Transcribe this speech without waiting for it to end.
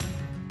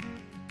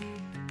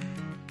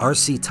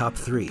RC Top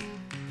 3,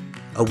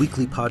 a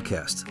weekly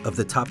podcast of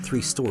the top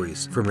 3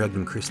 stories from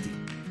Regnum Christi.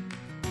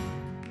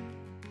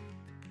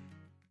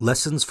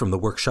 Lessons from the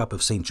Workshop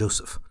of St.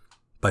 Joseph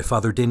by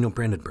Father Daniel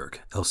Brandenburg,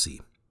 LC.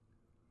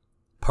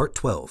 Part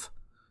 12,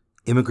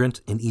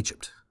 Immigrant in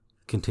Egypt,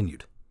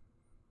 continued.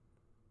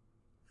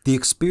 The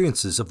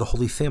experiences of the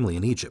Holy Family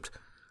in Egypt,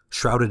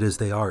 shrouded as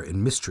they are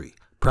in mystery,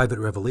 private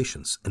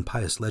revelations, and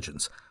pious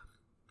legends,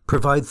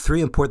 provide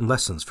 3 important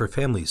lessons for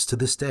families to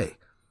this day.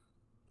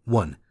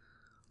 1.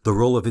 The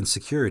role of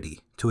insecurity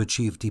to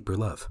achieve deeper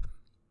love.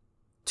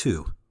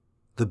 2.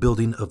 The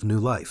building of new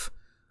life.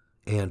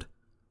 And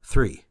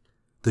 3.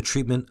 The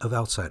treatment of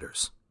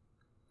outsiders.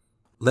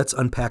 Let's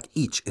unpack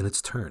each in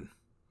its turn.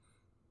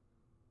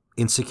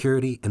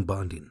 Insecurity and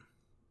bonding.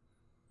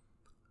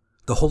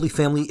 The Holy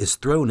Family is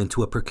thrown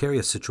into a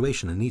precarious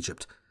situation in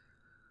Egypt.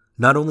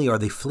 Not only are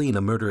they fleeing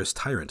a murderous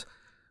tyrant,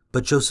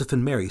 but Joseph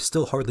and Mary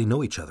still hardly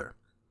know each other.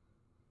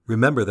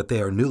 Remember that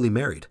they are newly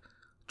married,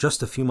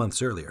 just a few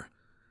months earlier,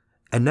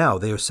 and now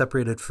they are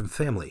separated from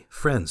family,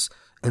 friends,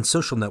 and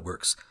social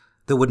networks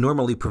that would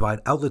normally provide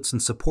outlets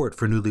and support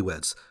for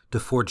newlyweds to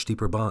forge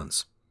deeper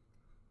bonds.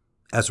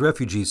 As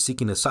refugees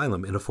seeking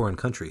asylum in a foreign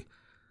country,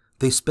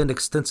 they spend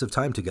extensive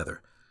time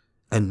together,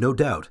 and no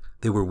doubt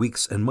they were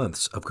weeks and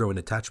months of growing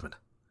attachment.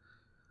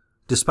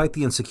 Despite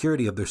the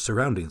insecurity of their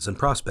surroundings and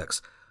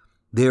prospects,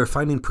 they are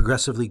finding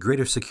progressively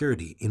greater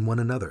security in one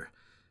another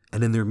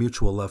and in their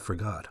mutual love for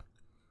God.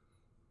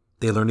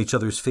 They learn each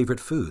other's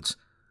favorite foods,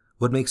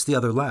 what makes the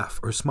other laugh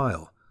or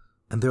smile,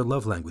 and their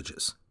love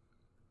languages.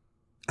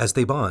 As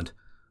they bond,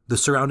 the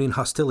surrounding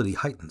hostility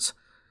heightens,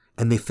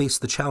 and they face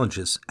the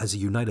challenges as a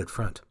united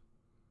front.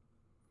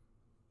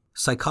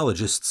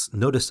 Psychologists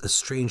notice a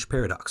strange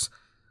paradox.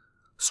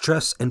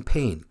 Stress and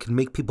pain can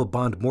make people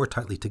bond more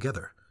tightly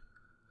together.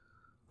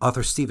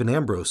 Author Stephen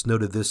Ambrose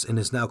noted this in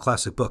his now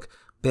classic book,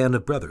 Band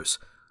of Brothers,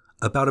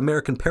 about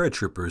American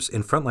paratroopers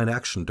in frontline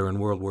action during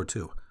World War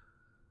II.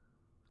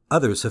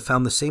 Others have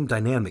found the same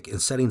dynamic in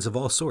settings of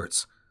all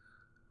sorts.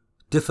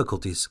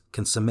 Difficulties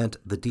can cement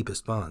the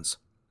deepest bonds.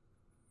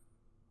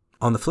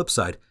 On the flip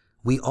side,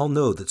 we all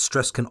know that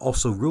stress can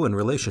also ruin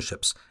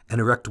relationships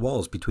and erect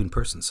walls between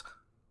persons.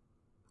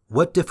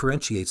 What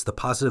differentiates the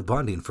positive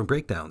bonding from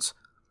breakdowns?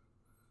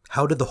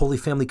 How did the Holy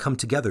Family come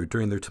together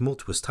during their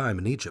tumultuous time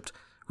in Egypt,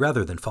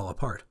 rather than fall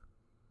apart?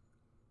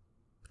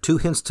 2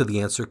 hints to the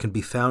answer can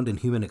be found in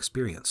human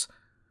experience.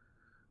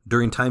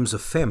 During times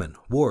of famine,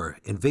 war,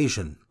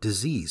 invasion,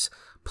 disease,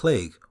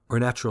 plague, or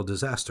natural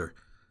disaster,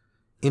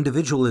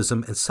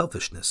 individualism and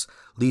selfishness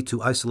lead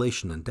to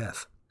isolation and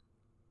death.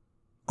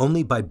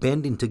 Only by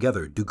banding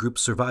together do groups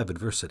survive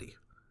adversity.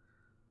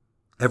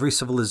 Every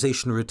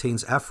civilization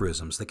retains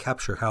aphorisms that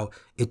capture how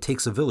it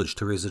takes a village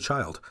to raise a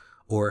child,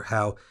 or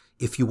how,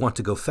 if you want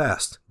to go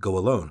fast, go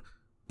alone.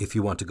 If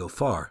you want to go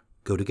far,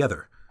 go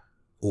together.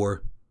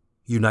 Or,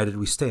 united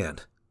we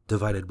stand,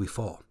 divided we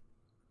fall.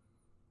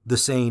 The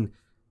saying,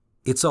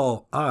 "It's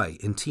all I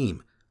in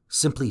team,"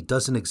 simply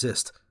doesn't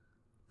exist,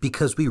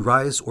 because we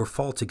rise or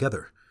fall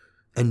together,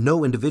 and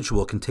no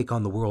individual can take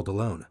on the world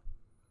alone.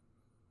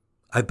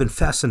 I've been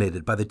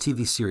fascinated by the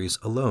TV series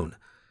Alone,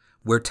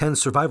 where 10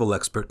 survival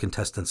expert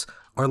contestants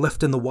are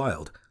left in the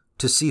wild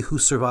to see who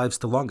survives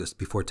the longest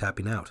before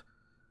tapping out.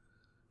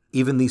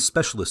 Even these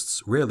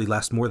specialists rarely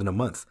last more than a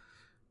month,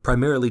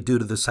 primarily due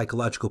to the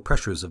psychological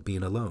pressures of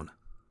being alone.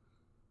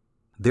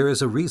 There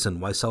is a reason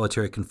why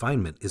solitary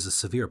confinement is a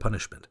severe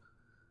punishment.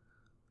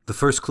 The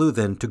first clue,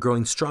 then, to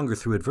growing stronger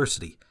through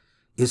adversity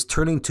is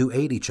turning to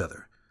aid each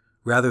other,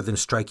 rather than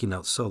striking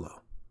out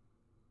solo.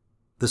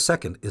 The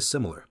second is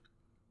similar.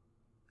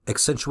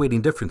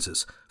 Accentuating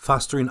differences,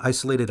 fostering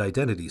isolated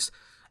identities,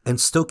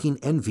 and stoking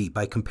envy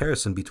by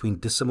comparison between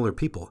dissimilar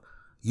people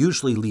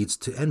usually leads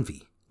to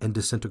envy and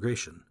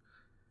disintegration.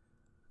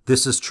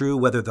 This is true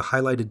whether the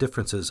highlighted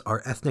differences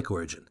are ethnic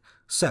origin,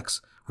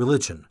 sex,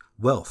 religion,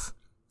 wealth,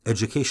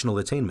 educational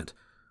attainment,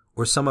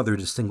 or some other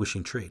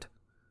distinguishing trait.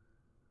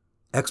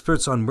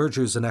 Experts on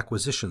mergers and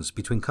acquisitions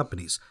between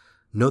companies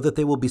know that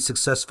they will be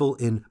successful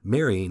in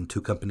marrying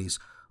 2 companies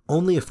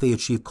only if they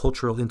achieve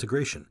cultural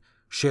integration,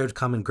 shared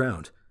common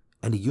ground,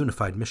 and a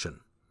unified mission.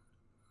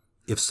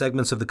 If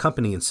segments of the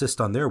company insist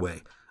on their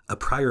way, a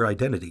prior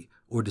identity,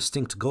 or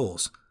distinct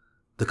goals,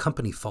 the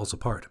company falls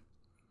apart.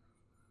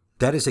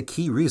 That is a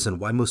key reason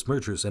why most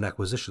mergers and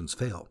acquisitions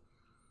fail.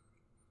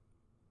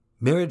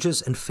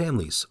 Marriages and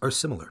families are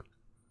similar.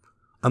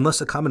 Unless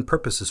a common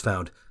purpose is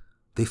found,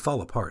 they fall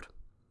apart.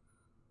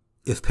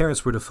 If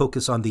parents were to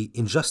focus on the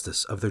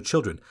injustice of their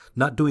children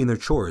not doing their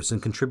chores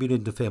and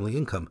contributing to family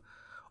income,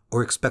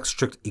 or expect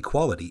strict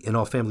equality in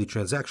all family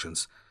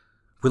transactions,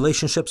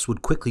 relationships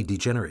would quickly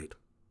degenerate.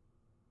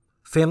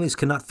 Families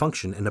cannot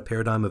function in a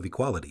paradigm of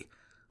equality,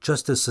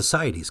 just as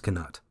societies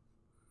cannot.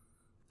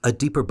 A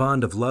deeper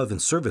bond of love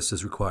and service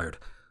is required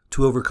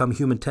to overcome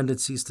human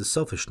tendencies to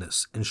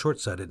selfishness and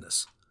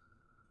short-sightedness.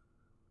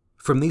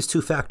 From these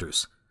 2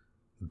 factors,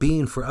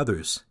 being for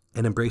others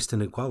and embraced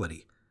in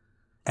equality,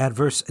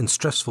 adverse and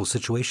stressful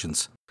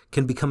situations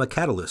can become a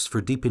catalyst for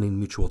deepening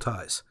mutual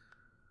ties.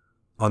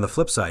 On the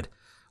flip side,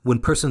 When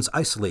persons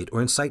isolate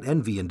or incite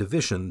envy and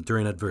division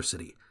during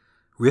adversity,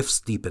 rifts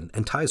deepen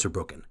and ties are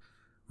broken,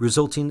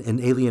 resulting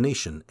in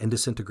alienation and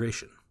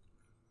disintegration.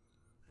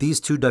 These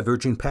two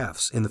diverging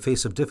paths in the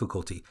face of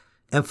difficulty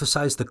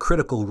emphasize the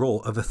critical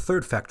role of a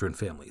third factor in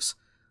families: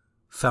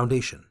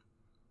 foundation.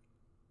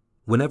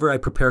 Whenever I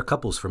prepare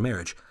couples for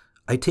marriage,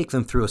 I take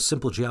them through a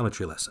simple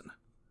geometry lesson.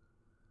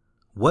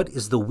 What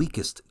is the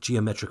weakest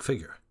geometric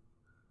figure?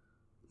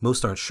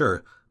 Most aren't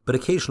sure, but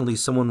occasionally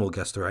someone will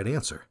guess the right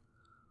answer.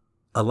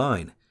 A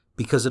line,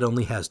 because it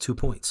only has 2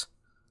 points.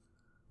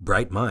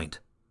 Bright mind.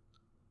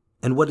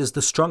 And what is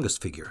the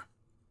strongest figure?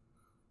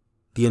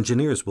 The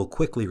engineers will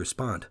quickly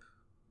respond: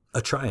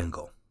 a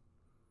triangle.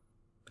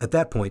 At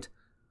that point,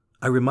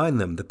 I remind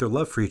them that their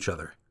love for each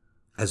other,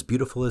 as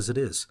beautiful as it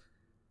is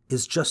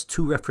just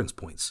 2 reference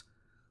points.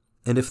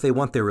 And if they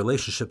want their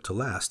relationship to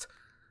last,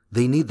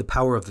 they need the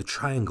power of the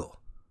triangle,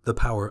 the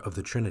power of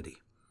the Trinity.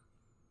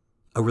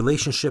 A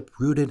relationship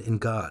rooted in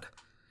God,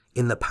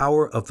 in the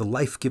power of the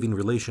life-giving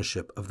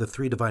relationship of the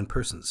 3 divine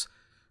persons,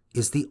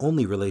 is the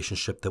only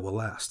relationship that will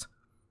last.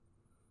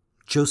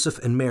 Joseph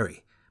and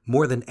Mary,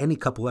 more than any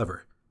couple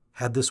ever,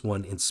 had this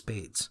one in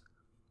spades.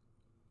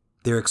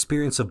 Their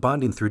experience of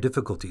bonding through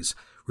difficulties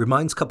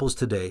reminds couples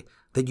today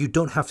that you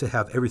don't have to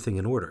have everything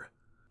in order.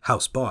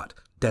 House bought,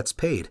 debts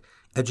paid,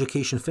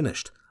 education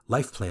finished,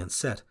 life plans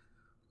set,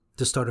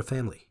 to start a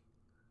family.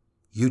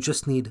 You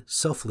just need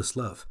selfless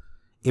love,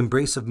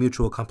 embrace of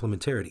mutual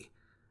complementarity,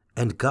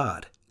 and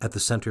God at the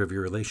center of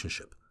your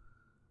relationship.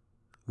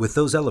 With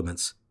those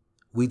elements,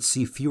 we'd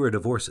see fewer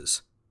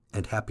divorces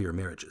and happier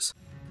marriages.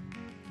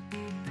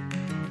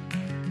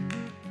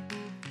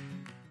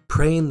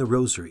 Praying the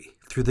Rosary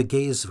Through the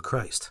Gaze of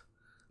Christ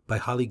by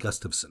Holly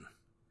Gustafson.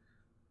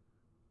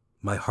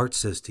 My heart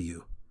says to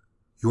you,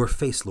 your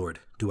face, Lord,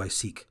 do I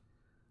seek.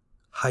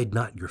 Hide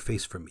not your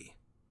face from me.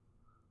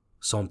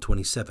 Psalm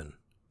 27,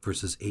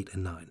 verses 8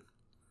 and 9.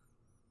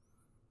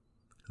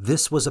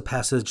 This was a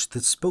passage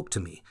that spoke to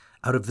me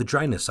out of the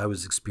dryness I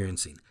was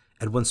experiencing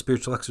at one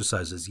spiritual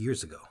exercises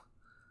years ago.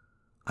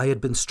 I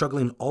had been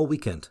struggling all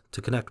weekend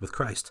to connect with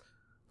Christ,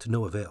 to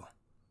no avail.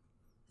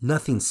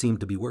 Nothing seemed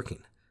to be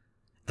working,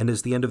 and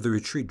as the end of the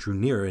retreat drew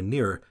nearer and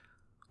nearer,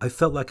 I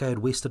felt like I had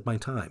wasted my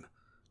time,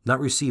 not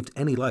received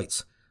any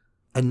lights,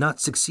 and not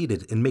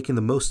succeeded in making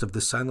the most of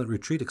this silent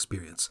retreat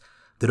experience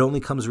that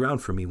only comes around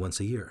for me once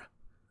a year.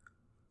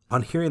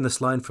 On hearing this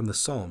line from the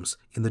Psalms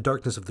in the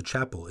darkness of the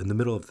chapel in the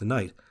middle of the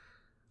night,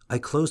 I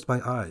closed my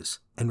eyes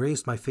and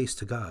raised my face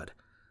to God,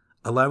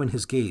 allowing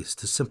His gaze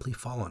to simply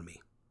fall on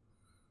me.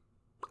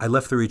 I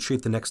left the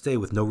retreat the next day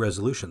with no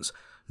resolutions,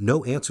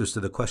 no answers to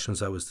the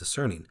questions I was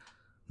discerning,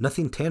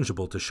 nothing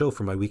tangible to show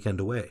for my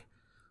weekend away,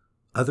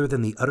 other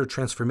than the utter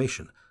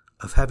transformation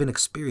of having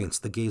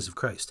experienced the gaze of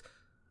Christ,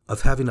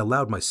 of having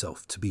allowed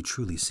myself to be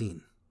truly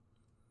seen.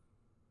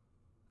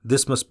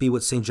 This must be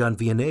what St. John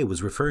Vianney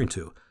was referring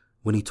to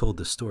when he told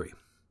this story.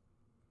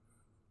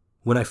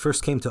 When I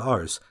first came to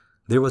Ars,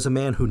 there was a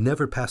man who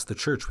never passed the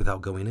church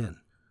without going in.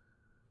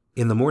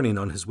 In the morning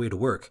on his way to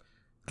work,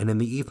 and in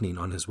the evening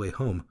on his way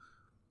home,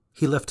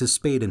 he left his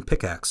spade and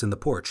pickaxe in the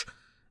porch,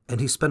 and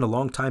he spent a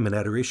long time in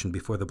adoration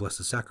before the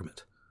Blessed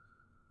Sacrament.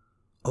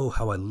 Oh,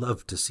 how I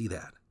loved to see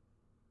that.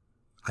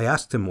 I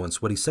asked him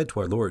once what he said to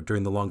our Lord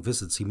during the long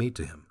visits he made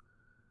to him.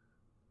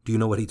 Do you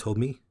know what he told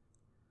me?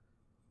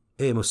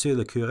 Monsieur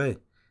le curé,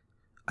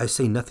 I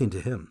say nothing to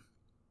him.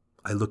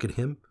 I look at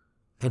him,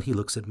 and he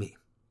looks at me.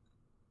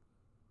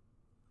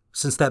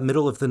 Since that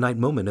middle-of-the-night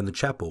moment in the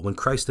chapel when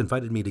Christ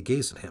invited me to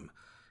gaze at him,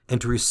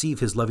 and to receive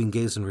his loving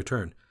gaze in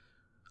return,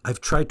 I've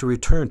tried to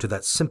return to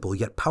that simple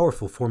yet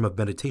powerful form of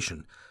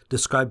meditation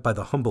described by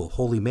the humble,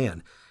 holy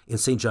man in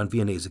St. John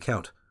Vianney's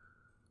account.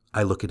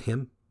 I look at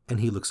him, and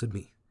he looks at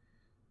me.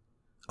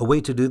 A way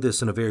to do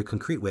this in a very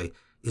concrete way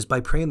is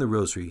by praying the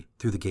Rosary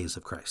through the gaze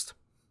of Christ.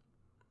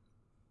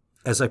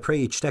 As I pray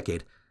each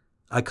decade,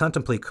 I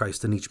contemplate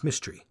Christ in each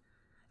mystery,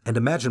 and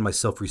imagine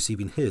myself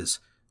receiving his,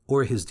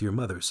 or his dear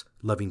mother's,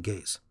 loving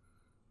gaze.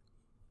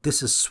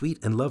 This is sweet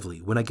and lovely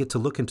when I get to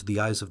look into the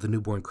eyes of the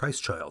newborn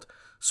Christ child,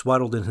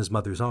 swaddled in his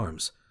mother's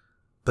arms,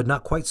 but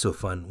not quite so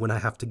fun when I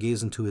have to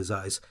gaze into his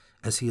eyes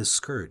as he is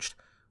scourged,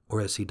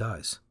 or as he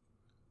dies.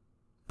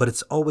 But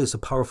it's always a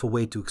powerful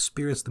way to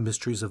experience the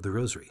mysteries of the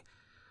Rosary,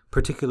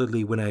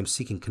 particularly when I am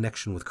seeking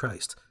connection with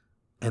Christ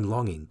and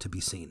longing to be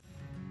seen.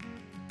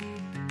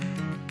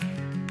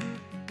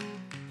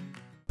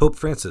 Pope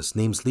Francis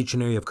names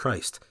Legionary of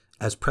Christ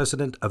as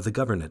President of the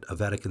Government of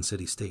Vatican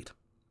City State.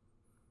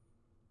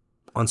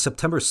 On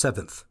September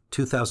 7th,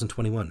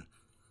 2021,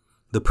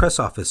 the press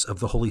office of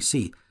the Holy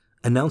See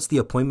announced the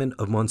appointment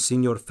of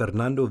Monsignor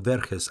Fernando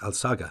Verges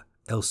Alzaga,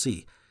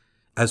 LC,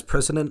 as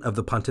President of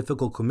the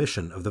Pontifical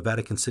Commission of the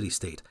Vatican City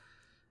State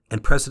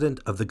and President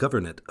of the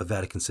Government of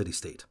Vatican City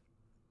State.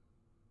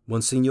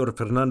 Monsignor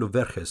Fernando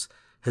Verges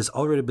has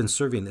already been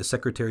serving as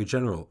Secretary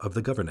General of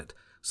the Government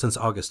since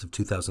August of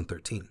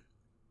 2013.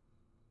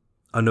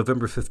 On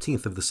November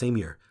 15th of the same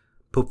year,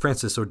 Pope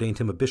Francis ordained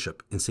him a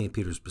bishop in St.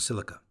 Peter's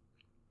Basilica.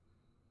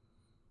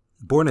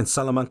 Born in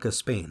Salamanca,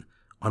 Spain,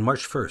 on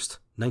March 1st,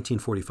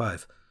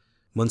 1945,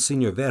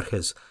 Monsignor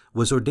Verges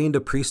was ordained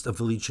a priest of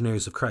the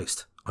Legionaries of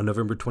Christ on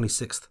November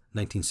 26,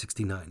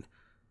 1969.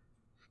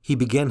 He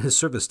began his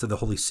service to the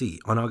Holy See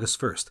on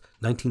August 1,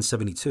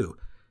 1972,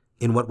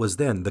 in what was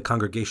then the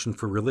Congregation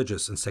for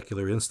Religious and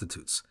Secular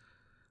Institutes,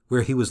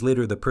 where he was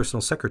later the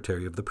personal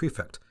secretary of the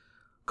prefect,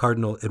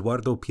 Cardinal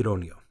Eduardo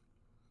Pironio.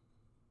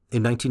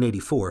 In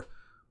 1984,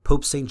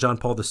 Pope St. John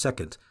Paul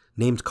II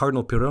named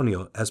Cardinal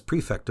Pironio as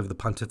prefect of the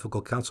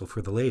Pontifical Council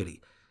for the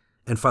Laity,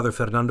 and Father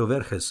Fernando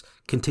Verges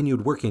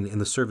continued working in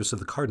the service of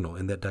the cardinal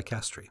in that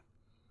dicastery.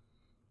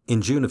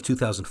 In June of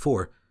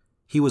 2004,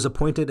 he was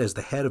appointed as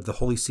the head of the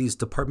Holy See's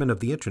Department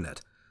of the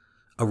Internet,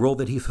 a role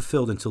that he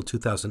fulfilled until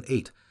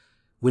 2008,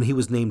 when he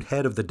was named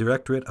head of the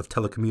Directorate of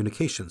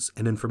Telecommunications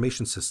and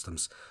Information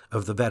Systems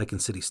of the Vatican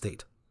City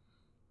State.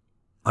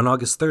 On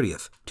August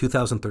 30th,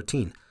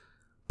 2013,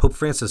 Pope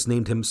Francis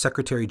named him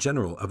Secretary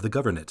General of the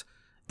Governorate,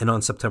 and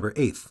on September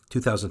 8th,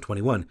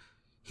 2021,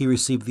 he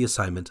received the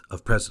assignment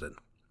of President.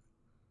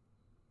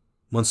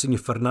 Monsignor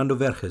Fernando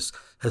Verges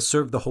has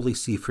served the Holy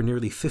See for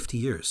nearly 50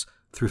 years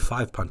through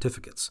 5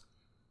 pontificates.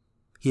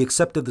 He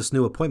accepted this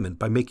new appointment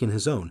by making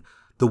his own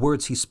the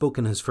words he spoke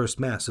in his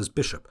first Mass as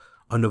bishop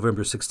on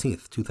November 16,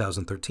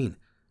 2013.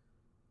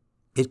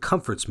 "It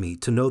comforts me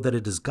to know that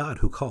it is God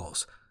who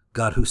calls,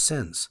 God who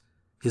sends.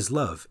 His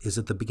love is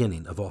at the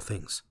beginning of all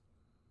things."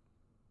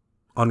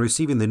 On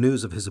receiving the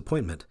news of his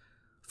appointment,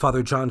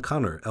 Father John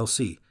Connor,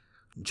 L.C.,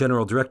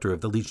 General Director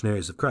of the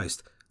Legionaries of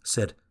Christ,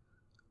 said,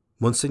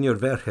 "Monsignor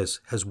Verges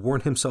has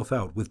worn himself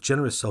out with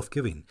generous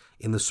self-giving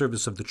in the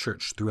service of the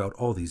Church throughout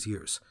all these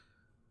years.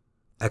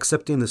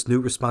 Accepting this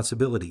new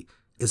responsibility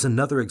is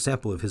another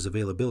example of his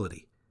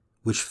availability,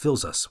 which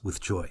fills us with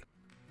joy."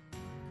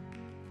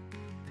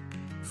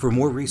 For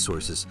more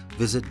resources,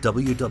 visit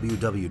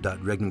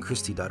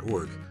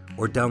www.regnumchristi.org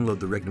or download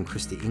the Regnum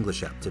Christi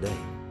English app today.